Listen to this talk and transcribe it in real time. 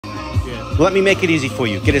Let me make it easy for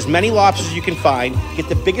you. Get as many lobsters as you can find, get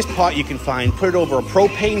the biggest pot you can find, put it over a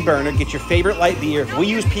propane burner, get your favorite light beer. We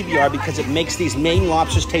use PBR because it makes these Maine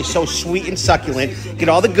lobsters taste so sweet and succulent. Get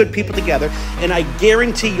all the good people together, and I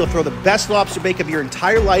guarantee you'll throw the best lobster bake of your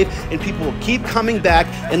entire life, and people will keep coming back,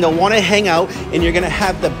 and they'll want to hang out, and you're going to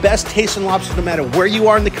have the best tasting lobsters no matter where you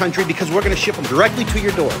are in the country, because we're going to ship them directly to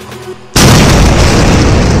your door.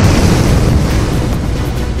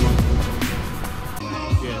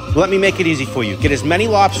 Let me make it easy for you. Get as many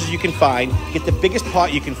lobsters as you can find, get the biggest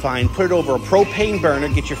pot you can find, put it over a propane burner,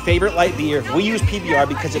 get your favorite light beer. We use PBR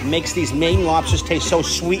because it makes these Maine lobsters taste so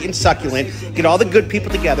sweet and succulent. Get all the good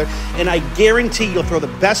people together, and I guarantee you'll throw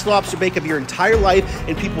the best lobster bake of your entire life,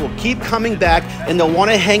 and people will keep coming back, and they'll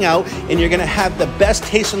want to hang out, and you're going to have the best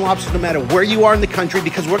tasting lobsters no matter where you are in the country,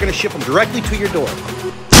 because we're going to ship them directly to your door.